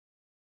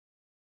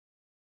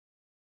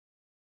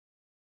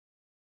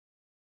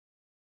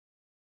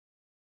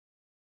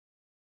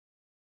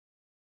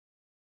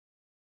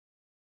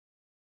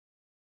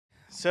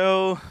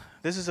So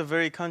this is a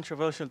very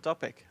controversial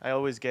topic. I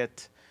always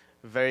get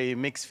very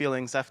mixed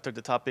feelings after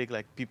the topic,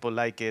 like people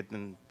like it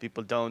and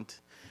people don't.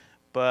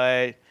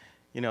 But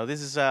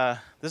this is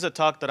a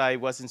talk that I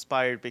was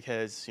inspired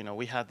because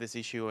we had this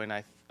issue, and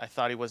I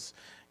thought it was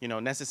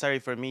necessary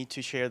for me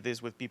to share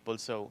this with people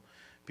so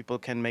people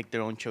can make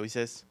their own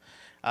choices.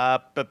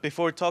 But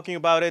before talking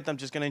about it, I'm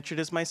just going to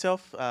introduce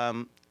myself.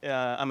 I'm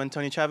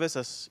Antonio Chavez,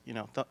 as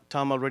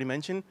Tom already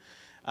mentioned.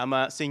 I'm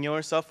a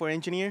senior software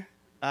engineer.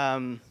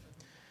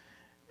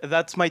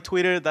 That's my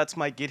Twitter. That's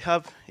my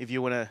GitHub. If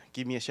you want to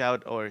give me a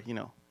shout or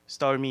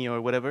star me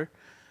or whatever,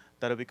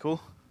 that'll be cool.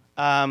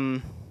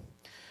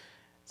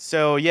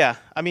 So yeah,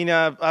 I mean,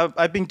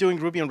 I've been doing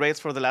Ruby on Rails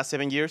for the last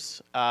 7 years.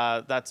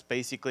 That's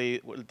basically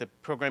the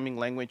programming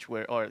language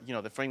or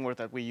the framework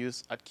that we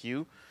use at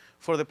Q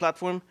for the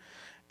platform,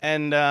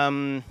 and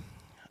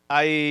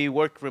I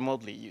work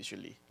remotely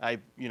usually.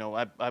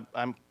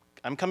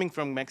 I'm coming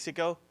from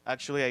Mexico.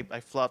 Actually, I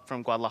flew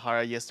from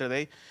Guadalajara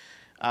yesterday.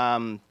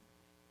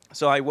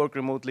 So I work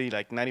remotely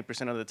like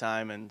 90% of the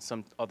time, and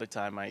some other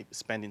time I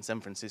spend in San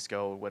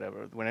Francisco or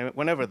whatever,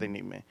 whenever they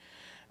need me.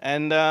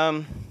 And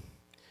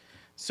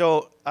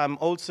so I'm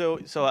also,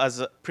 so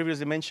as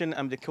previously mentioned,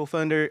 I'm the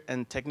co-founder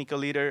and technical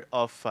leader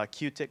of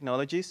Q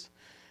Technologies.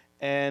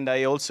 And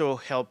I also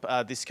help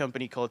this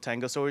company called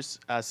TangoSource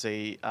as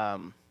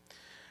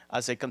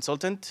a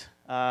consultant.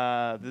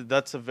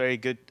 That's a very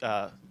good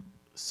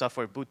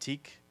software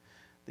boutique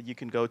that you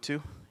can go to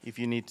if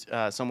you need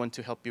someone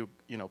to help you,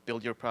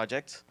 build your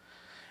project.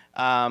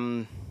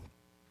 And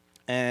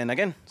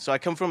again, so I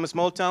come from a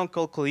small town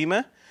called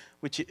Colima,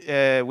 which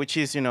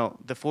is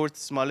the fourth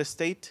smallest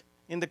state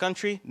in the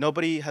country.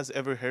 Nobody has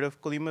ever heard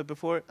of Colima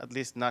before, at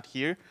least not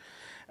here.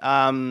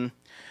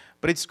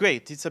 But it's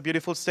great. It's a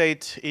beautiful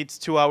state. It's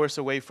 2 hours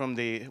away from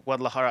the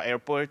Guadalajara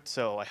airport,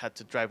 so I had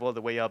to drive all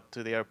the way up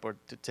to the airport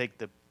to take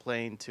the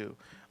plane to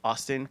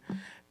Austin.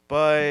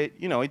 But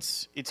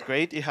it's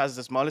great. It has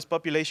the smallest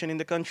population in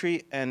the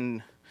country,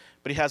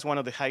 but it has one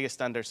of the highest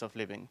standards of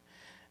living,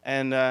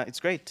 and it's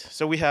great.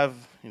 So we have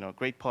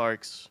great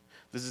parks.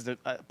 This is a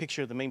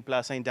picture of the main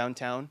plaza in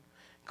downtown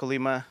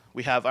Colima.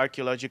 We have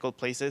archaeological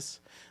places.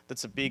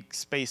 That's a big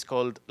space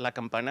called La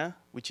Campana,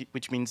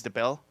 which means the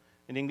bell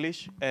in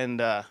English,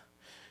 and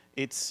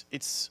it's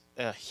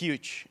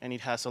huge, and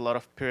it has a lot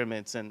of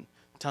pyramids and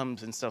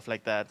tombs and stuff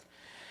like that.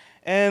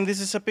 And this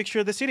is a picture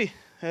of the city.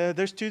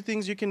 There's two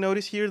things you can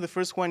notice here. The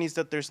first one is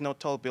that there's no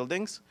tall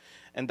buildings,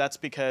 and that's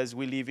because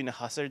we live in a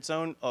hazard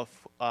zone of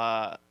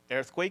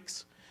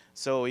earthquakes.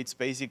 So it's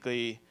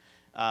basically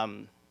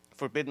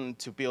forbidden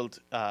to build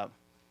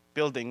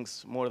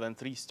buildings more than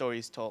 3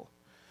 stories tall.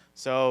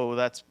 So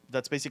that's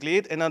basically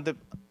it. And on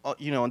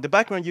the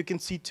background you can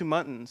see 2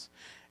 mountains,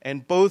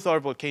 and both are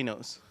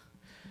volcanoes.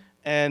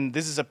 And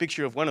this is a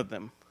picture of one of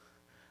them,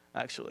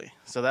 actually.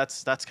 So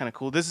that's kind of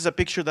cool. This is a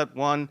picture that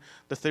won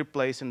the 3rd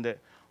place in the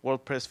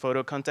World Press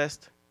Photo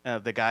Contest.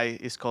 The guy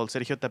is called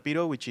Sergio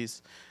Tapiro, which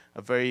is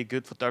a very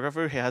good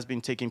photographer. He has been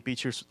taking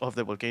pictures of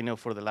the volcano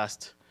for the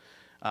last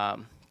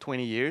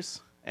 20 years.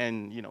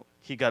 And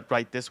he got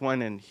right this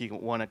one, and he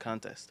won a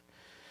contest.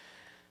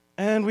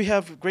 And we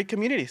have great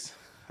communities.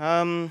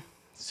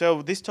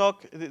 So this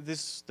talk,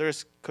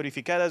 there's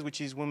Codificadas, which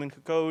is Women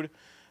Who Code,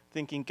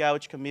 Thinking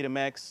Couch, Commit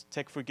MX,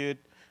 Tech for Good,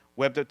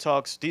 Web Dev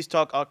Talks. This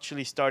talk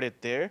actually started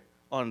there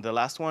on the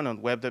last one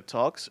on Web Dev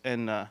Talks,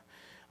 and I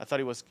thought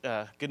it was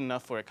good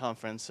enough for a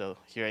conference, so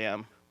here I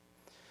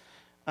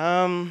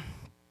am.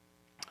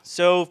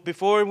 So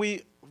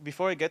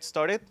before I get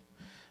started,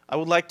 I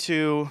would like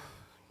to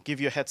give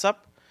you a heads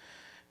up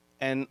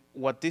and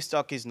what this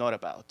talk is not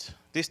about.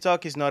 This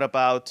talk is not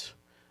about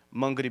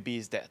MongoDB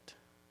is dead.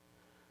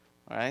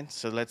 All right,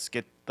 so let's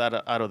get that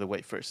out of the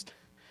way first.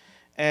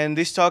 And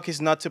this talk is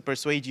not to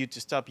persuade you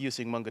to stop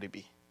using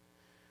MongoDB.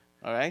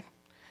 All right?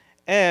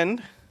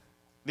 And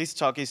this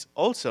talk is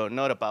also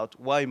not about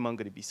why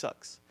MongoDB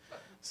sucks.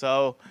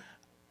 So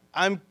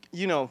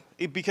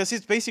because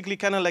it's basically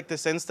kind of like the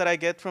sense that I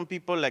get from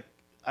people, like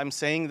I'm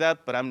saying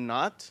that, but I'm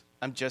not.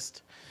 I'm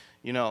just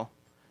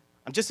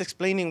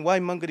explaining why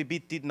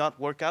MongoDB did not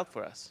work out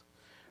for us,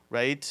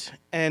 right?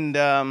 And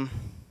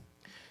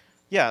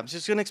yeah, I'm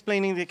just gonna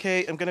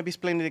I'm gonna be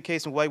explaining the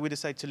case and why we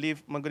decided to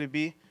leave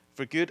MongoDB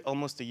for good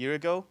almost a year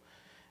ago,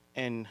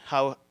 and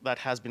how that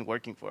has been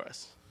working for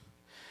us.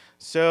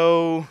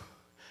 So,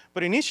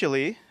 but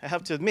initially, I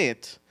have to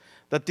admit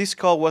that this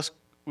talk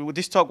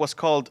was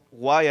called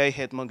 "Why I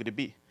Hate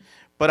MongoDB."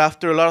 But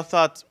after a lot of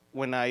thought,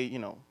 when I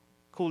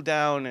cooled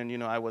down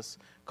and I was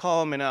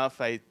calm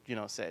enough, I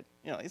said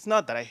it's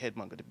not that I hate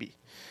MongoDB,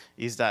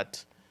 it's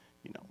that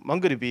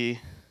MongoDB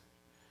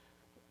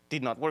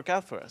did not work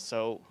out for us.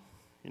 So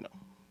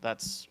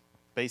that's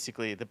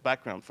basically the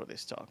background for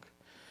this talk.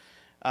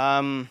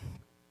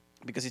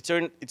 Because it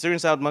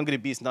turns out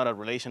MongoDB is not a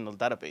relational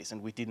database,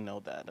 and we didn't know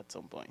that at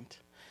some point.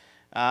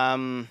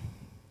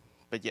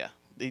 But yeah,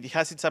 it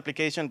has its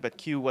application, but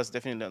Q was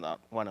definitely not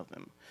one of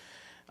them.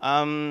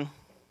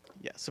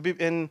 Yeah, so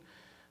and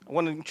I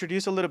want to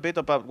introduce a little bit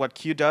about what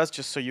Q does,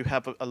 just so you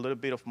have a little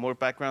bit of more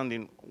background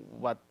in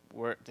what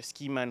the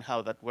schema and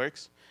how that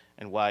works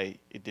and why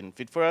it didn't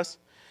fit for us.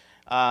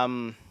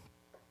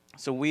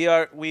 So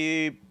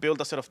we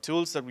build a set of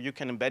tools that you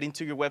can embed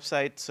into your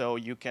website, so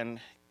you can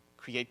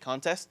create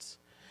contests,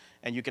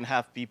 and you can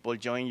have people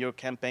join your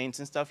campaigns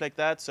and stuff like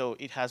that. So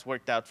it has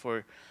worked out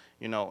for,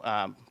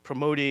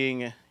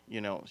 promoting,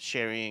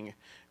 sharing,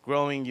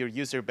 growing your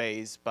user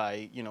base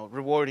by,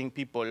 rewarding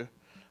people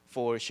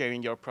for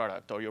sharing your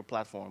product or your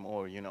platform,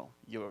 or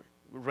you're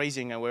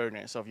raising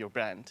awareness of your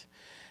brand.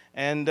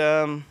 And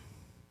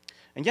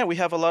yeah, we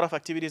have a lot of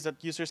activities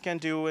that users can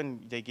do,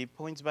 and they get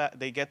points back.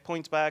 They get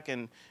points back,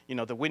 and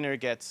the winner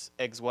gets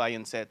X, Y,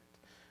 and Z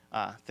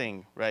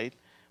thing, right?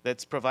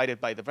 That's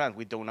provided by the brand.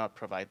 We do not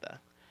provide that.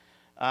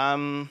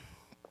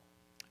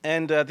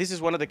 This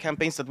is one of the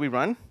campaigns that we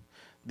run.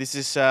 This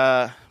is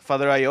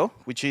Father.io,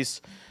 which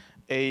is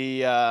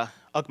a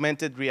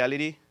augmented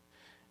reality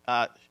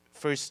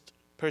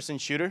first-person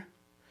shooter.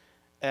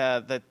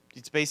 That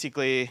it's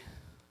basically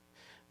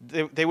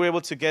they were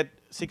able to get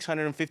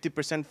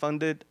 650%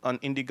 funded on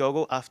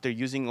Indiegogo after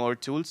using our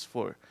tools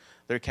for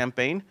their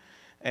campaign,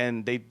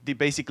 and they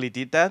basically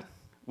did that.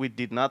 We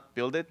did not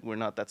build it. We're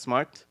not that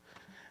smart.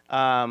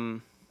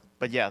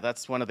 But yeah,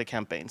 that's one of the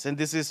campaigns. And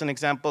this is an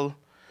example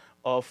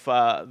of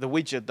the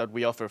widget that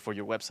we offer for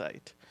your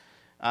website.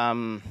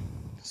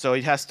 So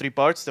it has 3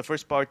 parts. The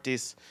first part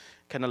is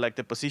kind of like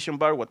the position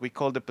bar, what we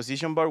call the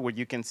position bar, where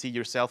you can see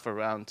yourself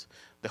around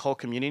the whole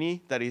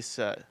community that is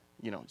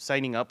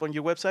signing up on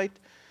your website.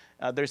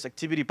 There's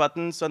activity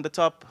buttons on the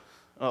top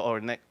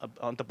or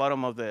on the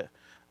bottom of the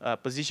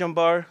position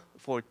bar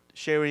for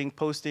sharing,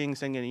 posting,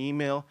 sending an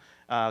email,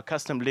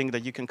 custom link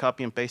that you can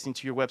copy and paste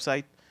into your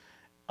website,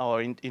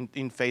 or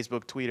in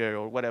Facebook, Twitter,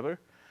 or whatever.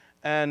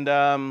 And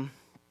the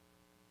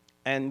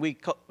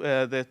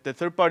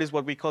third part is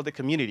what we call the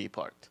community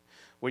part,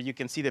 where you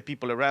can see the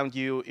people around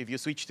you. If you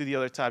switch to the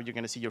other tab, you're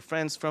going to see your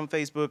friends from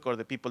Facebook or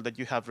the people that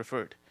you have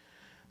referred.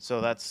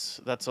 So that's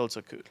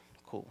also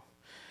cool.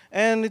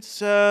 And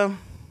it's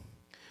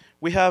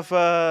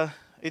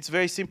it's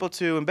very simple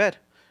to embed.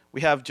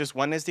 We have just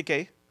one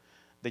SDK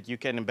that you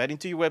can embed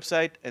into your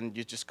website, and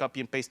you just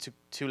copy and paste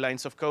 2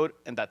 lines of code,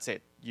 and that's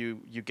it.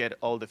 You get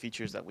all the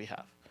features that we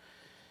have.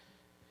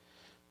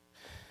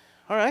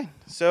 All right,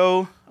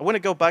 so I want to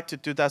go back to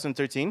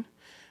 2013,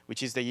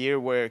 which is the year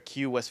where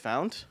Q was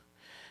found.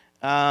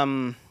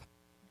 And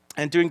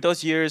during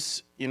those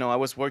years, I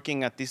was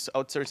working at this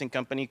outsourcing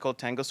company called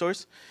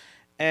TangoSource.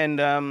 And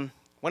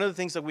one of the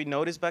things that we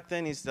noticed back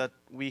then is that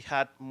we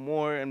had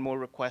more and more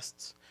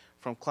requests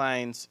from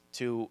clients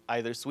to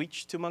either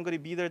switch to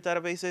MongoDB, their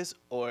databases,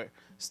 or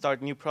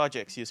start new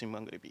projects using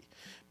MongoDB,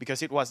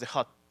 because it was the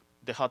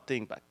hot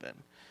thing back then.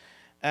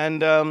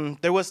 And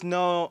there was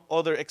no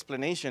other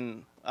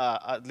explanation,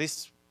 at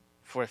least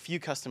for a few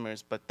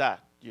customers, but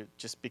that,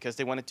 just because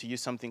they wanted to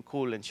use something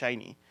cool and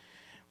shiny,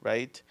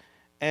 right?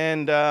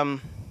 And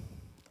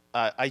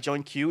I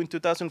joined Q in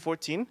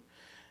 2014.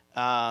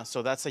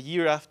 So that's a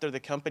year after the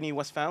company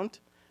was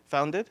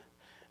founded.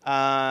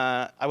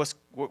 I was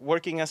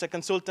working as a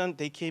consultant.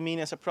 They came in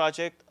as a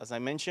project, as I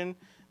mentioned.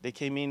 They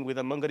came in with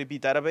a MongoDB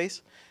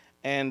database.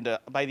 And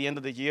by the end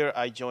of the year,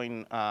 I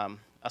joined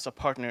as a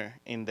partner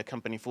in the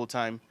company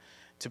full-time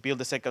to build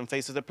the second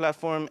phase of the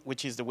platform,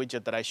 which is the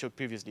widget that I showed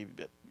previously.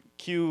 But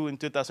Q in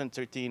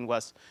 2013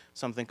 was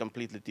something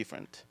completely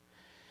different.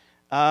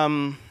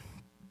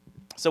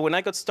 So when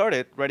I got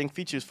started writing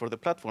features for the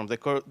platform, the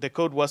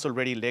code was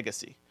already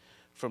legacy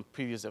from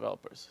previous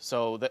developers.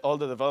 So all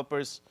the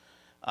developers,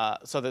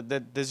 so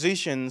the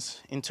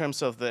decisions in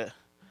terms of the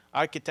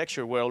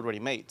architecture were already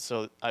made.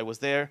 So I was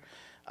there,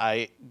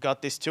 I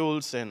got these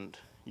tools, and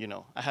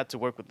I had to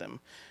work with them,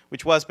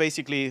 which was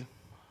basically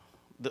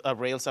a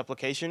Rails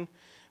application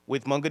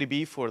with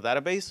MongoDB for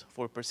database,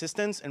 for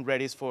persistence, and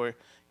Redis for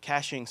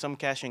caching, some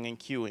caching and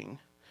queuing.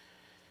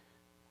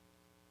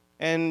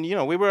 And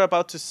we were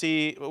about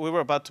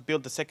to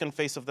build the second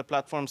phase of the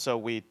platform, so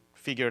we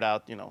figured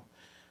out,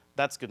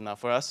 that's good enough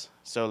for us.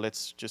 So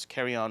let's just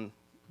carry on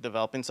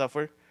developing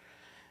software.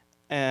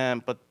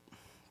 But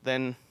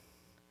then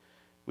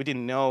we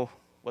didn't know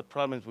what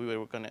problems we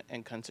were going to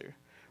encounter,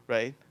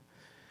 right?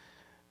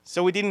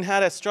 So we didn't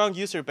have a strong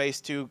user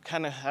base to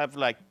kind of have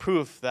like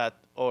proof that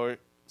our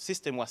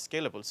system was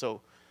scalable.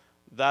 So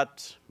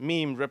that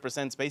meme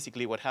represents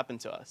basically what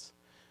happened to us.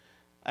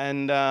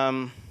 And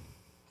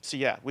so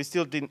yeah, we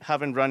still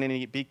haven't run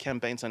any big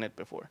campaigns on it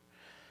before.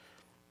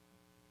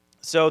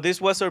 So this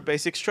was our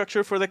basic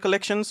structure for the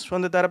collections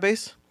from the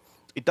database.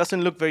 It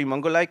doesn't look very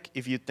Mongo-like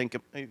if you think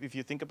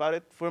about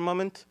it for a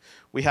moment.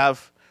 We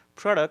have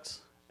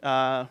products,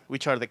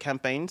 which are the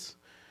campaigns.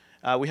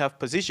 We have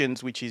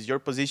positions, which is your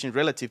position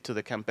relative to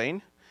the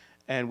campaign.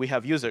 And we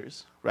have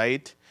users,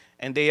 right?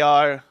 And they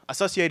are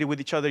associated with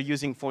each other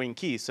using foreign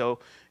keys. So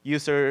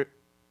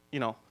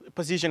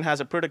position has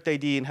a product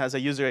ID and has a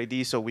user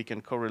ID, so we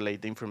can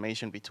correlate the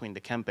information between the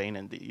campaign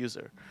and the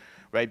user,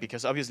 right?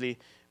 Because obviously,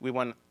 we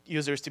want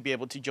users to be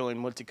able to join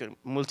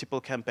multiple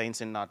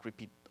campaigns and not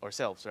repeat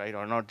ourselves, right?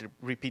 Or not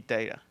repeat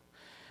data.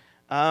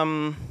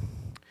 But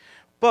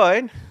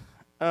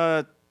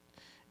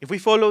if we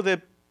follow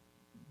the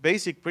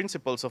basic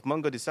principles of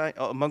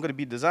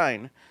MongoDB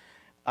design,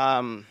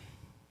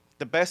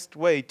 the best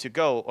way to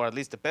go, or at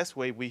least the best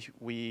way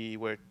we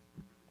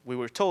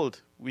were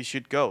told we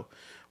should go,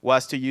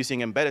 was to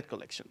using embedded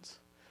collections,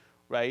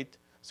 right?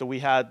 So we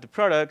had the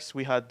products,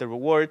 we had the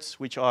rewards,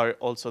 which are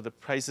also the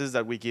prices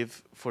that we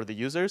give for the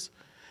users,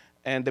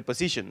 and the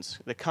positions,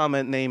 the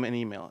comment, name, and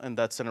email, and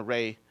that's an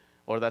array,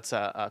 or that's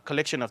a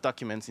collection of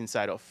documents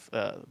inside of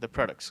the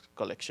products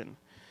collection.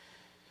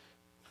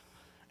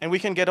 And we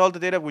can get all the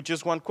data with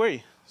just one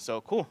query.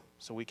 So cool.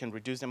 So we can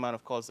reduce the amount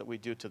of calls that we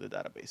do to the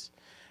database.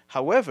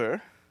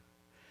 However,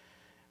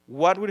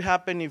 what would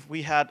happen if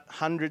we had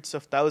hundreds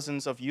of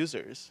thousands of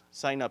users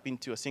sign up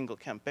into a single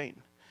campaign?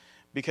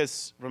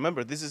 Because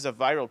remember, this is a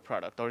viral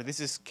product, or this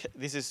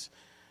is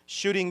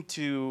shooting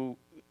to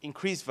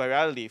increase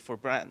virality for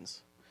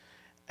brands.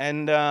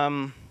 And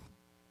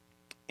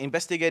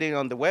investigating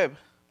on the web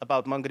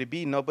about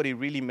MongoDB, nobody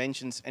really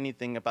mentions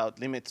anything about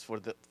limits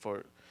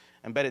for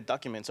embedded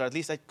documents, or at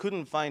least I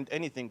couldn't find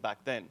anything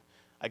back then.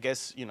 I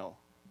guess,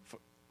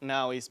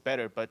 now it's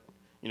better, but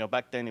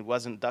back then it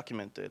wasn't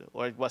documented,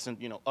 or it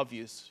wasn't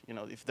obvious,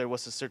 if there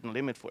was a certain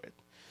limit for it.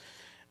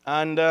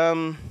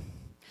 And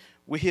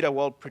we hit a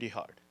wall pretty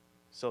hard.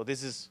 So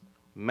this is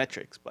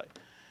metrics, but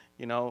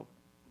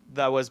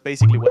that was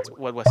basically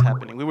what was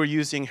happening. We were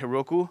using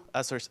Heroku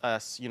as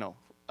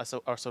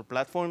our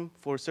platform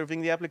for serving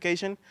the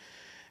application,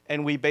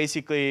 and we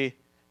basically,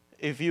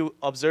 if you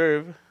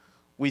observe,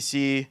 we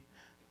see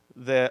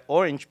the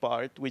orange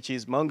part, which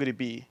is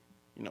MongoDB,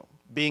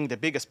 being the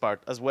biggest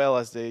part, as well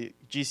as the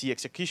GC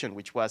execution,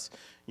 which was,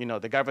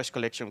 the garbage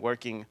collection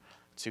working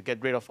to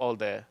get rid of all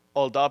the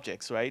old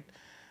objects, right?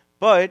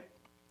 But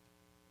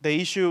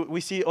the issue,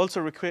 we see also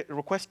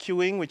request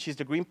queuing, which is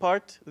the green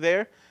part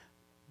there,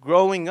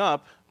 growing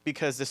up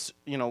because this,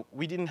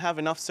 we didn't have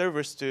enough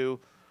servers to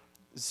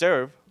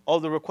serve all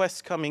the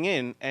requests coming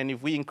in, and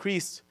if we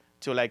increased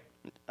to like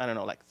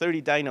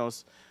 30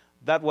 dynos,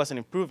 that wasn't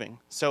improving.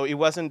 So it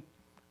wasn't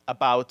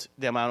about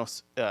the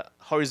amount of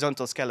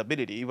horizontal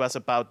scalability. It was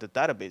about the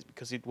database,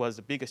 because it was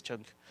the biggest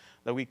chunk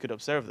that we could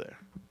observe there.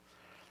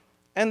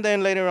 And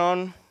then later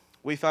on,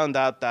 we found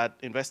out that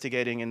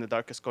investigating in the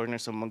darkest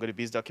corners of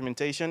MongoDB's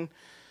documentation,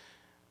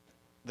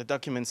 the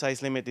document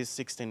size limit is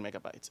 16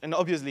 megabytes. And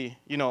obviously,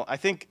 I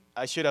think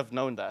I should have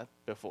known that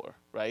before,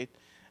 right?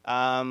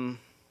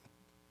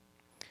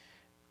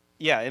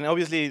 Yeah, and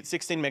obviously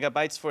 16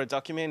 megabytes for a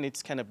document,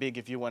 it's kind of big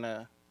if you want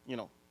to,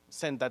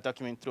 send that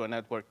document through a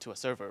network to a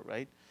server,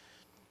 right?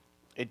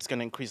 It's going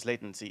to increase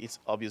latency. It's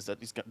obvious that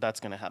that's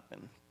going to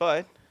happen.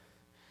 But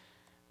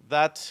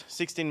that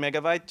 16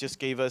 megabyte just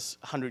gave us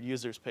 100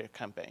 users per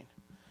campaign.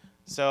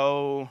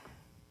 So,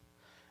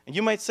 and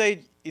you might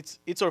say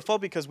it's our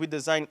fault because we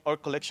designed our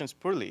collections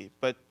poorly,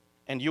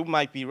 and you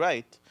might be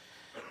right.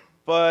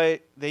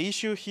 But the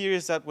issue here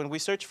is that when we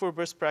search for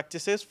best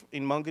practices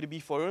in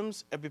MongoDB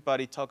forums,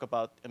 everybody talk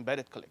about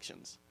embedded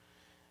collections,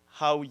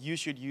 how you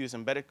should use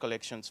embedded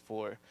collections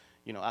for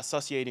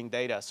associating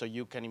data so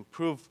you can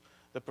improve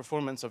the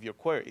performance of your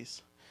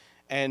queries.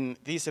 And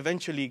this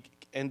eventually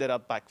ended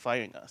up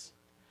backfiring us.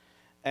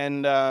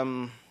 And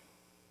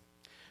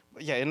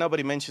yeah, and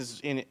nobody mentions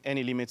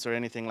any limits or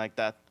anything like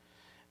that.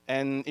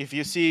 And if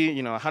you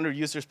see, 100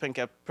 users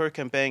per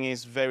campaign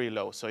is very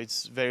low. So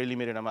it's very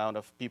limited amount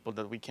of people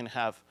that we can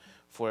have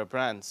for a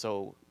brand.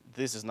 So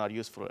this is not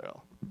useful at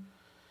all.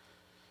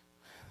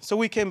 So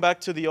we came back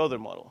to the other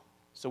model.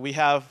 So we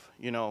have,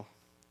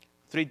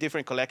 3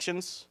 different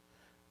collections.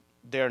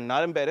 They're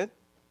not embedded.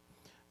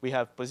 We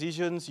have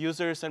positions,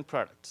 users, and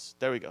products.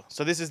 There we go.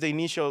 So this is the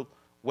initial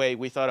way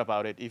we thought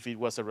about it if it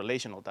was a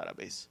relational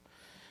database.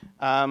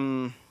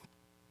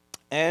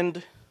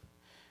 And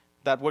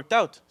that worked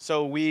out.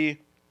 So we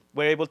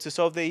were able to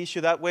solve the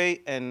issue that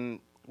way, and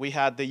we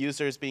had the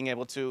users being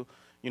able to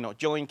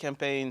join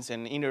campaigns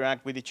and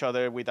interact with each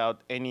other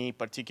without any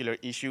particular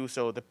issue.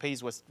 So the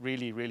pace was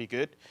really, really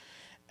good.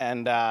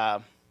 And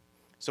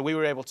so we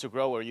were able to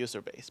grow our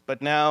user base.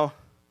 But now,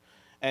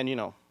 and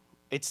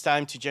it's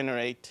time to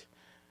generate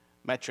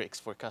metrics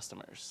for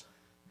customers.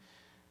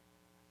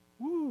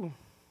 Woo.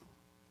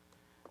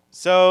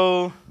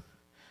 So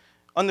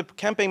on the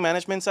campaign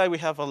management side, we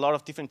have a lot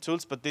of different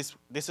tools, but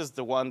this is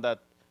the one that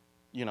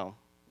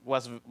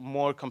was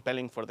more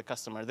compelling for the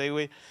customer.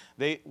 They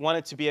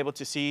wanted to be able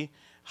to see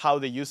how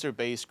the user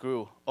base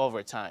grew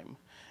over time.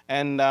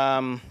 And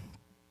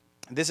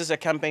this is a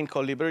campaign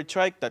called Liberty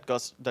Trike that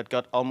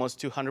got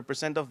almost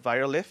 200% of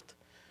viral lift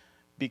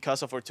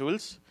because of our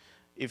tools.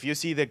 If you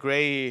see the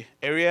gray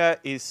area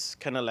is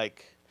kind of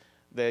like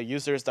the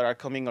users that are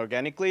coming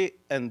organically,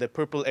 and the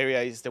purple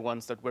area is the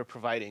ones that we're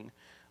providing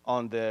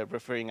on the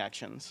referring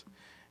actions.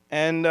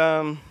 And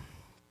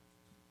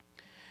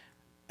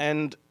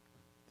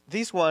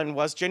this one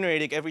was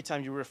generated every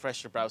time you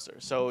refresh the browser.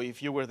 So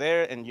if you were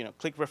there and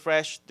click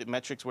refresh, the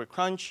metrics were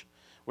crunch.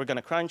 We're going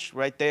to crunch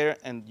right there,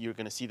 and you're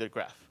going to see the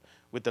graph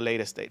with the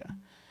latest data.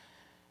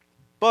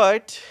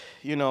 But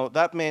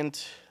that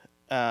meant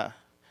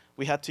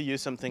we had to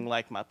use something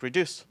like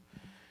MapReduce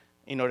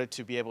in order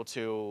to be able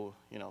to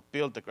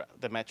build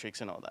the metrics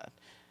and all that.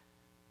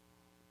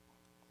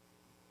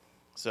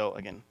 So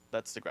again,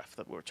 that's the graph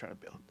that we're trying to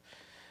build.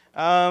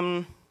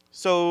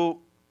 So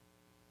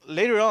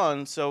later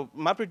on, so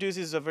MapReduce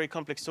is a very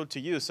complex tool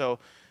to use. So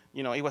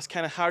it was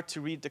kind of hard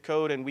to read the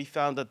code, and we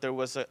found that there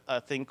was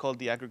a thing called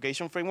the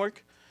aggregation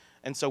framework.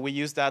 And so we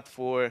used that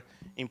for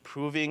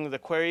improving the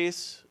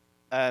queries.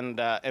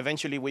 And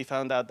eventually, we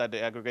found out that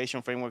the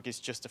aggregation framework is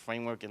just a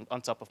framework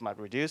on top of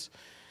MapReduce.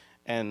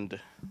 And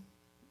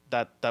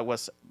that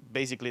was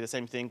basically the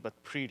same thing, but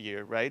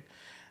prettier, right?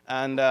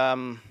 And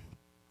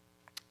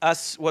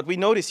as what we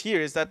notice here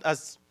is that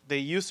as the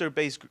user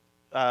base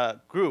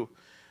grew,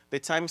 the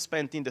time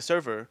spent in the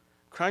server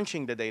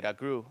crunching the data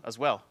grew as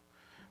well,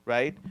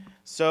 right?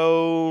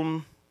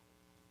 So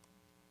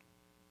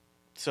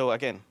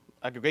again,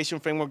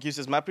 aggregation framework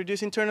uses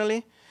MapReduce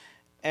internally,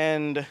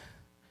 and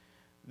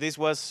this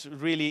was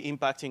really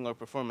impacting our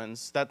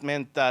performance. That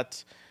meant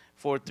that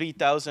for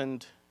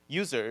 3,000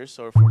 users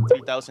or for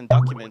 3,000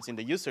 documents in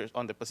the users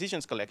on the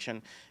positions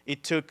collection,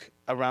 it took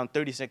around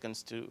 30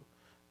 seconds to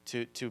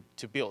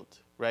build,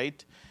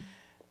 right?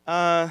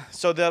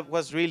 So that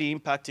was really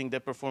impacting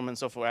the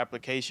performance of our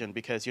application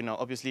because,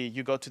 obviously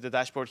you go to the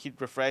dashboard, hit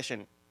refresh,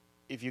 and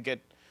if you get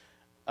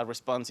a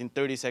response in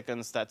 30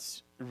 seconds,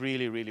 that's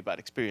really, really bad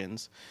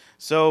experience.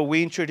 So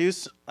we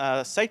introduced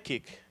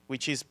Sidekick,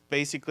 which is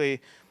basically,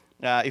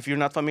 if you're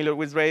not familiar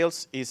with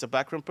Rails, is a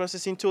background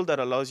processing tool that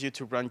allows you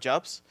to run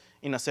jobs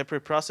in a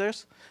separate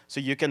process.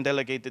 So you can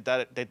delegate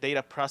the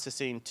data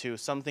processing to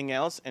something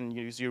else and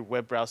use your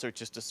web browser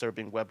just to serve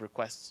in web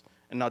requests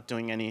and not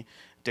doing any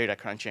data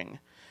crunching.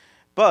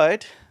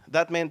 But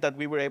that meant that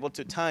we were able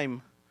to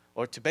time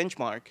or to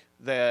benchmark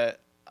the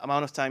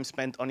amount of time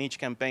spent on each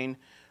campaign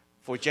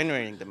for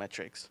generating the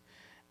metrics.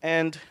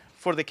 And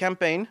for the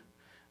campaign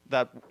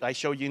that I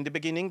showed you in the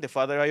beginning, the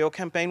Father.io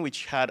campaign,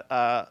 which had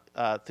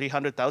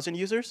 300,000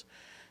 users,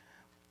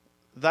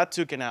 that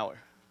took an hour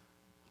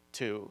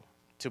to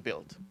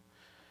build.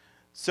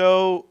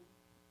 So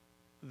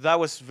that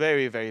was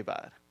very, very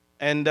bad.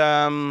 And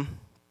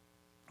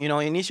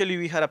initially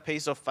we had a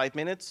pace of 5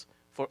 minutes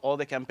for all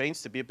the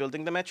campaigns to be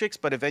building the metrics,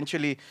 but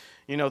eventually,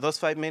 those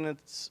 5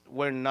 minutes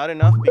were not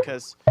enough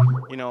because,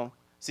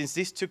 since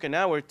this took an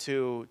hour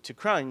to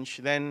crunch,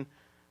 then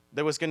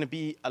there was going to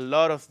be a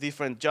lot of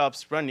different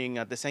jobs running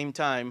at the same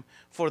time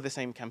for the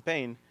same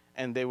campaign,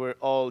 and they were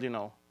all,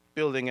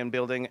 building and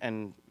building,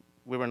 and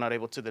we were not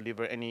able to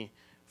deliver any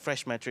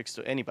fresh metrics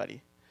to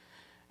anybody.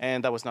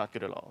 And that was not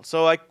good at all.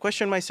 So I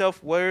questioned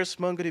myself, where's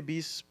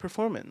MongoDB's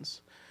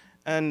performance?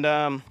 And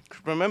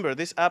remember,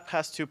 this app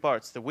has two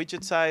parts, the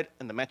widget side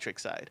and the metric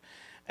side.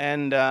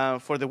 And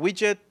for the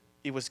widget,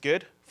 it was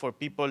good for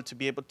people to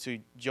be able to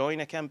join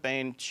a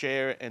campaign,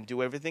 share, and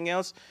do everything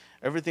else.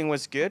 Everything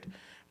was good.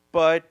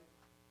 But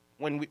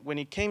when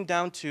it came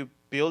down to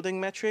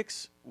building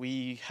metrics,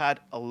 we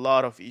had a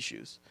lot of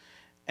issues.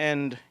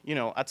 And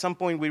at some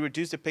point, we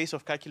reduced the pace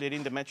of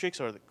calculating the metrics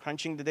or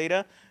crunching the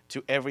data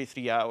to every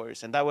 3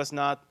 hours. And that was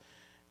not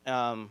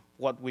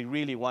what we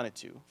really wanted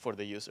to for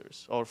the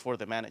users or for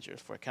the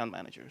managers, for account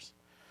managers.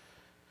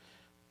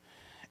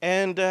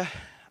 And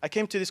I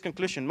came to this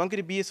conclusion.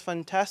 MongoDB is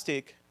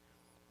fantastic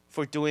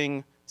for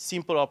doing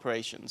simple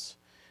operations.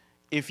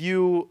 If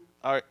you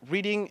are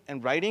reading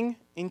and writing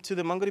into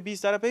the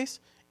MongoDB's database,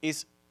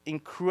 it's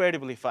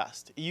incredibly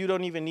fast. You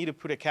don't even need to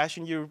put a cache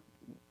in your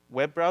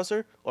web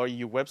browser or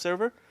your web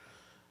server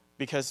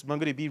because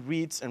MongoDB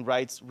reads and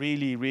writes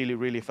really, really,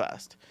 really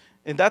fast.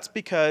 And that's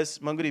because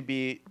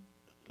MongoDB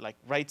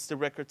writes the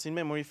records in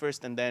memory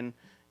first and then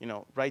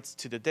writes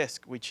to the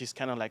disk, which is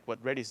kind of like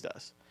what Redis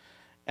does.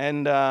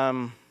 And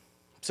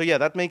so yeah,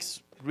 that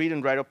makes read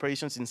and write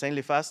operations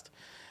insanely fast.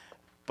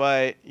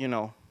 But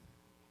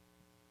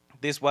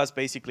this was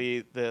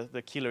basically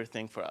the killer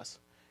thing for us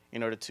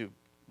in order to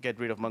get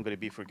rid of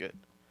MongoDB for good.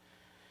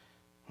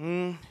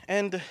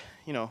 And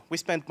we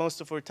spent most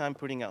of our time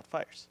putting out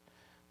fires.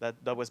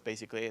 That was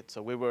basically it.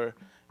 So we were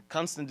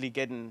constantly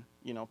getting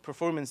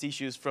performance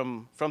issues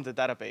from the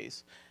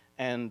database,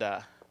 and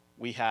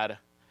we had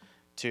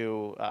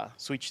to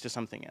switch to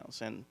something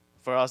else. And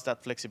for us,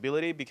 that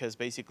flexibility, because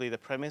basically the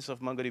premise of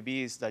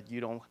MongoDB is that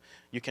you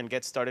can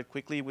get started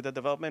quickly with the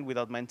development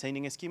without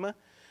maintaining a schema,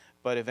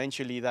 but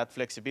eventually that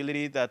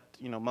flexibility that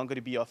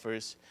MongoDB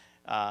offers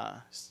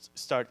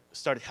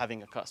started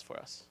having a cost for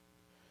us.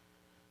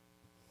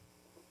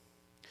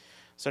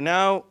 So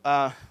now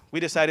we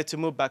decided to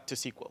move back to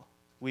SQL.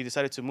 We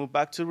decided to move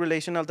back to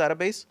relational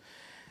database,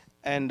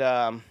 and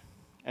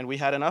we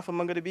had enough of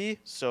MongoDB,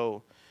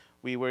 so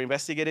we were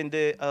investigating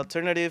the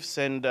alternatives,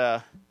 and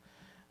those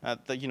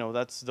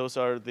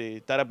are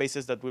the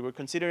databases that we were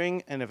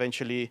considering, and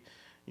eventually,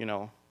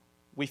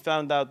 we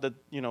found out that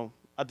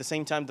at the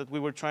same time that we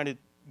were trying to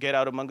get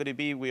out of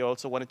MongoDB, we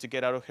also wanted to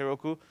get out of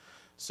Heroku,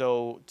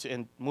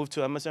 and move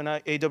to Amazon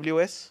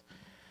AWS.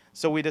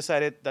 So we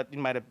decided that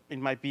it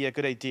might be a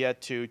good idea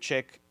to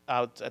check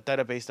out a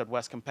database that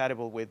was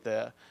compatible with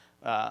the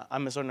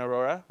Amazon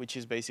Aurora, which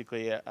is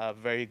basically a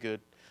very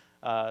good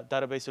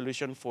database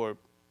solution for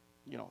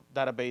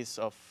database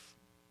of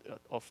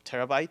of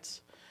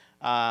terabytes.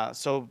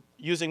 So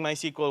using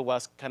MySQL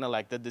was kind of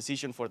like the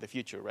decision for the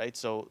future, right?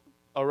 So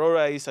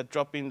Aurora is a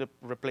drop-in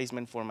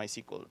replacement for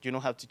MySQL. You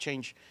don't have to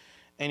change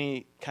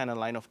any kind of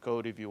line of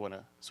code if you want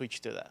to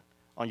switch to that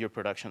on your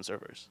production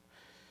servers.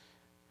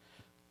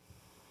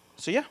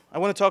 So yeah, I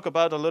want to talk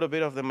about a little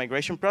bit of the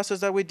migration process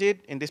that we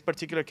did. In this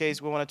particular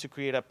case, we wanted to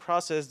create a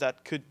process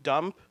that could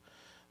dump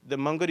the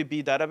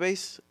MongoDB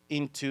database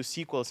into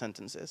SQL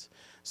sentences.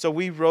 So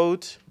we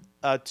wrote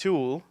a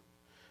tool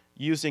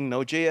using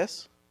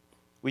Node.js,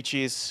 which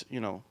is,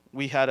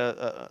 we had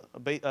a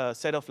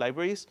set of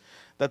libraries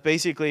that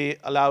basically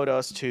allowed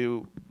us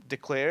to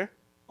declare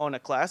on a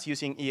class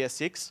using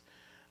ES6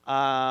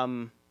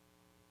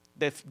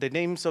 the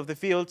names of the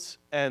fields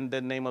and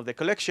the name of the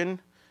collection.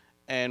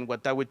 And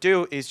what that would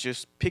do is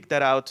just pick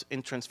that out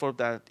and transform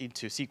that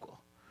into SQL.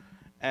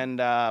 And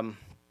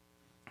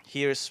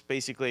here's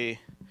basically,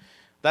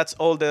 that's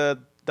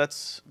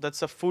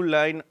a full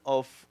line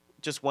of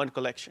just one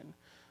collection.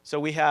 So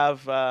we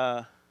have,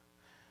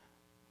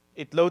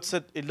 it loads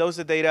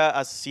the data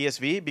as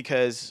CSV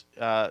because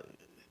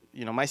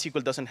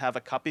MySQL doesn't have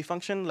a copy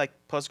function like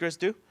Postgres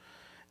do.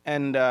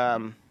 And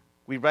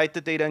we write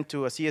the data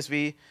into a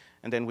CSV,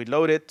 and then we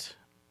load it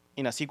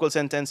in a SQL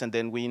sentence, and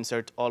then we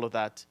insert all of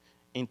that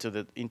into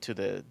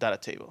the data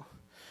table.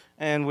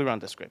 And we run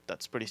the script.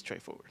 That's pretty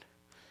straightforward.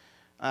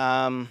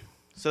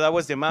 So that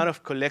was the amount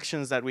of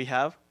collections that we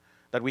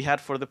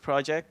had for the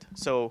project.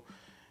 So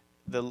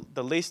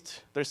the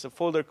list, there's a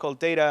folder called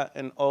data,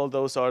 and all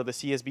those are the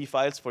CSV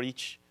files for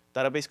each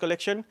database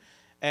collection.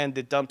 And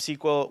the dump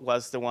SQL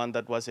was the one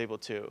that was able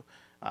to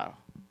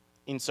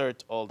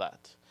insert all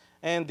that.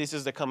 And this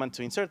is the command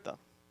to insert them.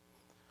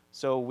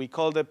 So we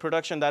call the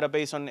production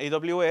database on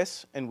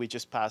AWS, and we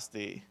just pass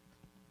the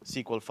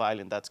SQL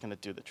file, and that's going to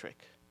do the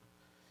trick.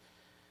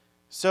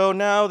 So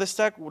now the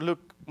stack would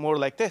look more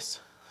like this.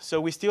 So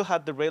we still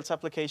had the Rails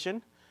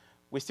application.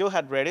 We still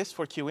had Redis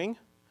for queuing.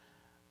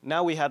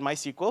 Now we had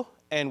MySQL,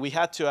 and we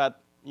had to add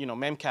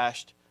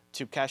memcached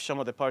to cache some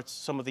of the parts,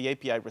 some of the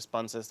API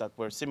responses that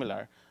were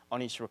similar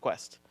on each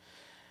request.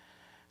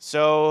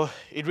 So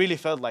it really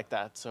felt like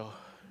that. So,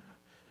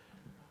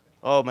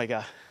 oh my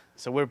God.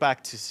 So we're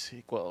back to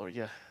SQL.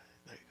 Yeah,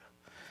 there you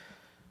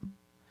go.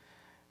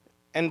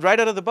 And right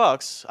out of the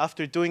box,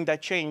 after doing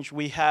that change,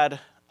 we had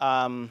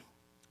an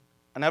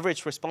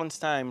average response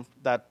time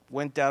that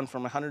went down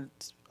from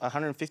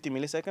 150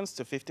 milliseconds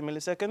to 50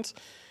 milliseconds,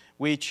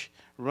 which,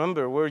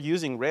 remember, we're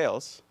using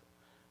Rails.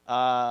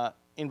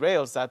 In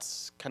Rails,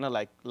 that's kind of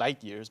like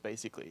light years,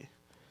 basically.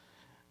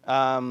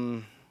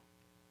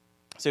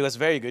 So it was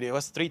very good. It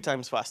was 3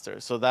 times faster.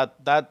 So that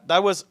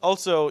was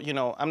also,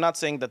 I'm not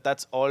saying that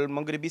that's all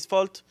MongoDB's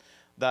fault.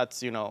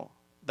 That's,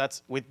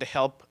 that's with the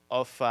help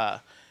of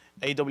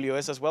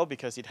AWS as well,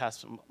 because it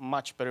has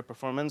much better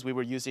performance. We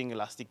were using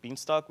Elastic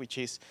Beanstalk, which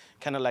is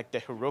kind of like the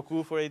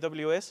Heroku for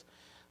AWS.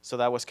 So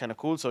that was kind of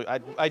cool. So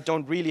I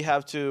don't really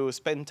have to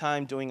spend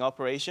time doing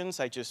operations.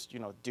 I just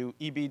do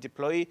EB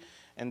deploy,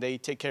 and they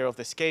take care of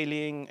the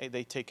scaling.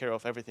 They take care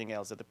of everything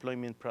else, the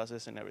deployment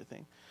process and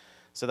everything.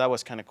 So that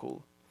was kind of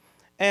cool.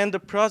 And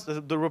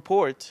the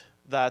report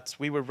that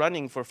we were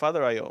running for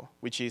Father.io,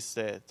 which is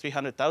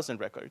 300,000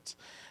 records,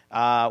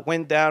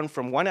 went down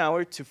from 1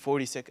 hour to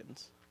 40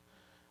 seconds,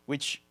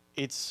 which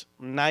it's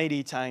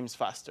 90 times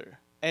faster.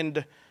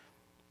 And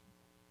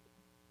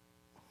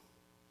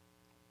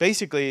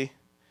basically,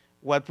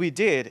 what we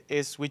did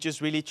is we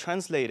just really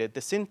translated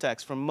the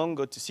syntax from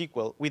Mongo to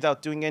SQL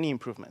without doing any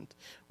improvement.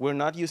 We're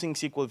not using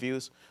SQL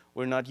views.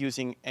 We're not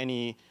using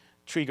any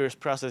triggers,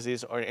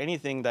 processes, or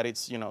anything that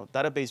it's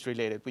database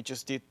related. We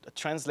just did a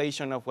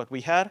translation of what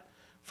we had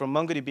from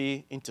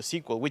MongoDB into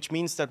SQL, which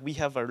means that we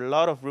have a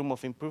lot of room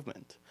of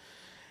improvement.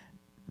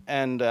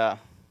 And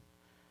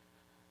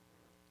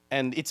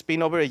it's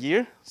been over a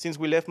year since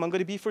we left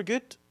MongoDB for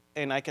good,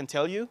 and I can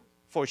tell you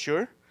for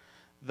sure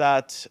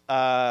that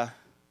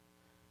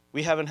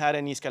we haven't had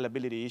any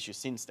scalability issues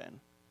since then,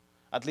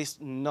 at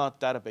least not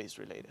database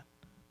related.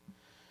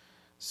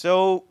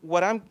 So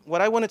what I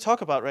want to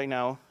talk about right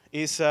now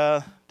is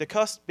the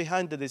cost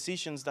behind the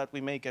decisions that we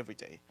make every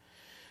day.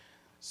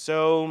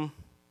 So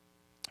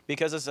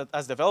because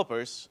as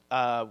developers,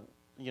 on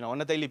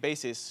a daily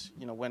basis,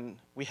 when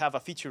we have a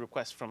feature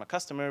request from a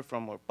customer,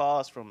 from our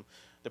boss, from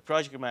the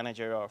project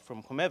manager, or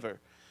from whomever,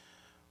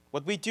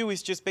 what we do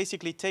is just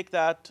basically take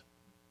that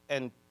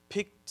and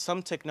pick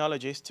some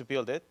technologies to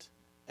build it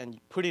and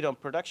put it on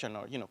production,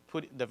 or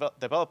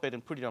develop it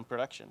and put it on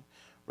production,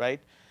 right?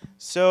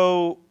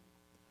 So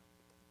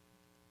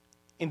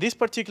in this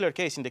particular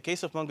case, in the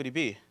case of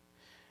MongoDB,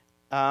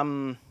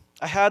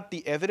 I had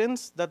the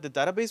evidence that the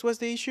database was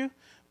the issue,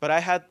 but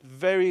I had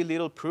very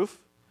little proof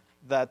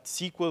that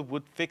SQL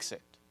would fix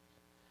it.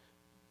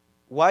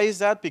 Why is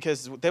that?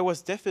 Because there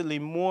was definitely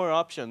more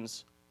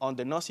options on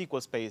the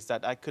NoSQL space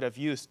that I could have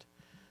used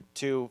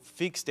to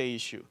fix the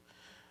issue.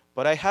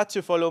 But I had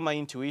to follow my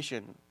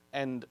intuition.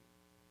 And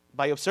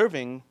by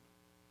observing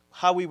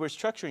how we were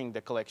structuring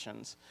the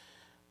collections,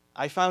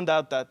 I found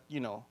out that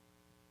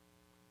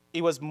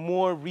it was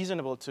more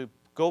reasonable to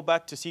go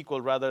back to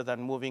SQL rather than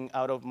moving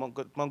out of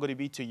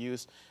MongoDB to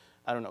use,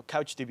 I don't know,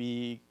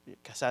 CouchDB,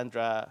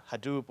 Cassandra,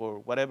 Hadoop, or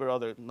whatever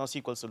other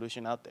NoSQL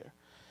solution out there.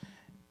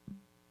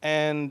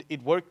 And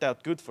it worked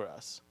out good for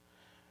us.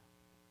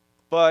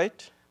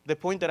 But the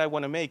point that I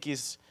want to make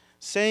is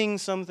saying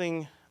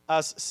something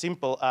as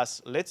simple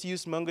as, let's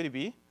use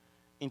MongoDB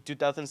in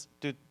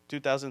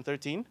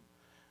 2013,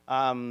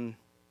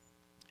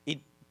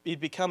 it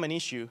became an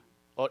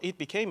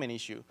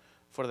issue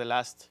for the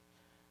last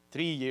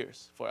 3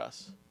 years for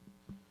us,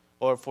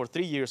 or for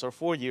 3 years or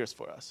 4 years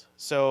for us.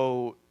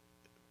 So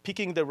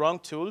picking the wrong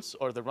tools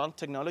or the wrong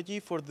technology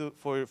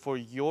for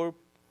your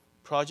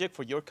project,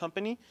 for your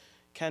company,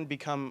 can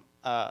become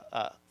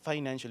a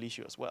financial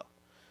issue as well.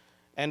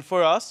 And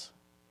for us,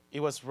 it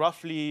was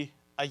roughly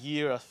a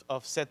year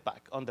of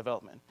setback on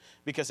development.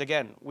 Because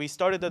again, we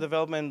started the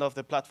development of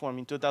the platform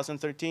in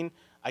 2013,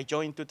 I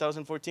joined in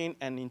 2014,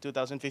 and in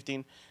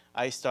 2015,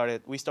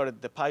 we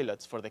started the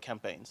pilots for the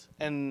campaigns.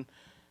 And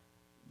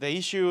the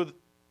issue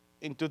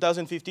in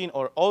 2015,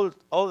 or all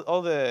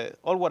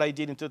what I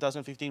did in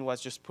 2015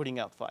 was just putting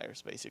out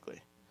fires,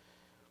 basically.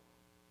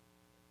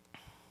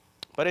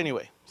 But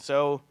anyway,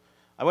 so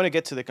I want to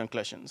get to the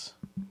conclusions.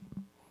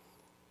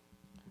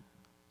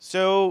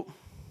 So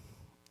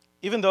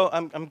even though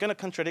I'm going to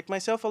contradict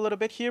myself a little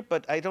bit here,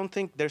 but I don't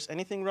think there's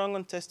anything wrong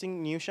on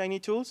testing new shiny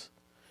tools.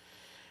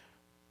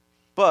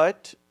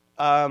 But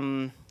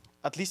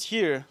at least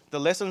here, the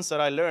lessons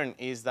that I learned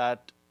is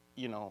that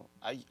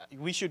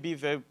we should be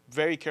very,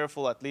 very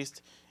careful, at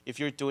least if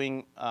you're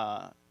doing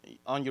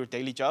on your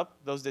daily job,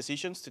 those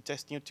decisions to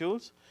test new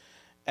tools.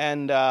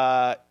 And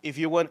if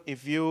you want to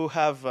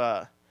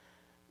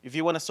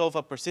solve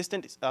a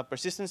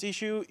persistence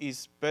issue,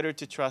 it's better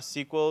to trust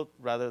SQL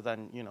rather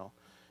than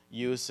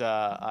use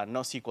a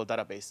NoSQL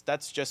database.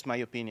 That's just my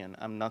opinion.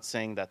 I'm not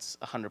saying that's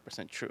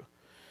 100% true.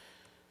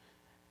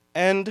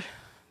 And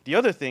the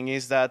other thing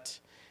is that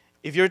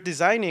if you're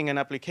designing an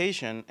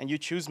application and you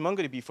choose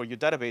MongoDB for your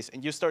database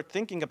and you start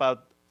thinking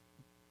about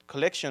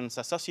collections,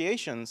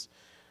 associations,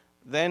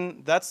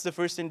 then that's the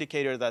first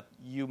indicator that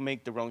you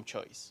make the wrong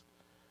choice.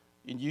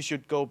 You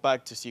should go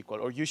back to SQL,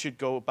 or you should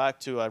go back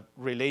to a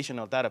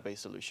relational database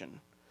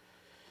solution.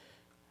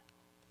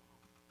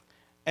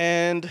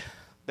 And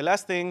the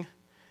last thing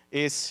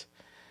is,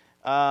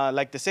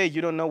 like they say,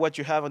 you don't know what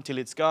you have until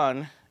it's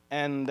gone.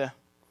 And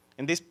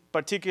in this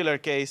particular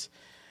case,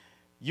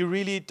 you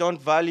really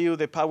don't value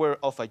the power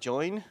of a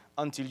join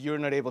until you're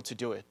not able to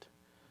do it.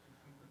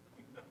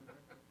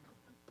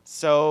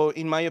 So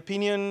in my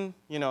opinion,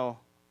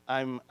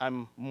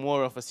 I'm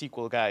more of a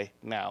SQL guy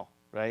now,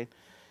 right?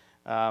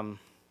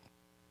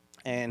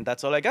 And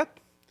that's all I got.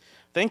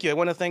 Thank you. I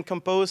want to thank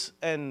Compose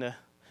and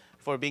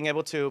for being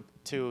able to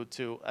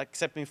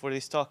accept me for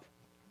this talk.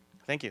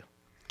 Thank you.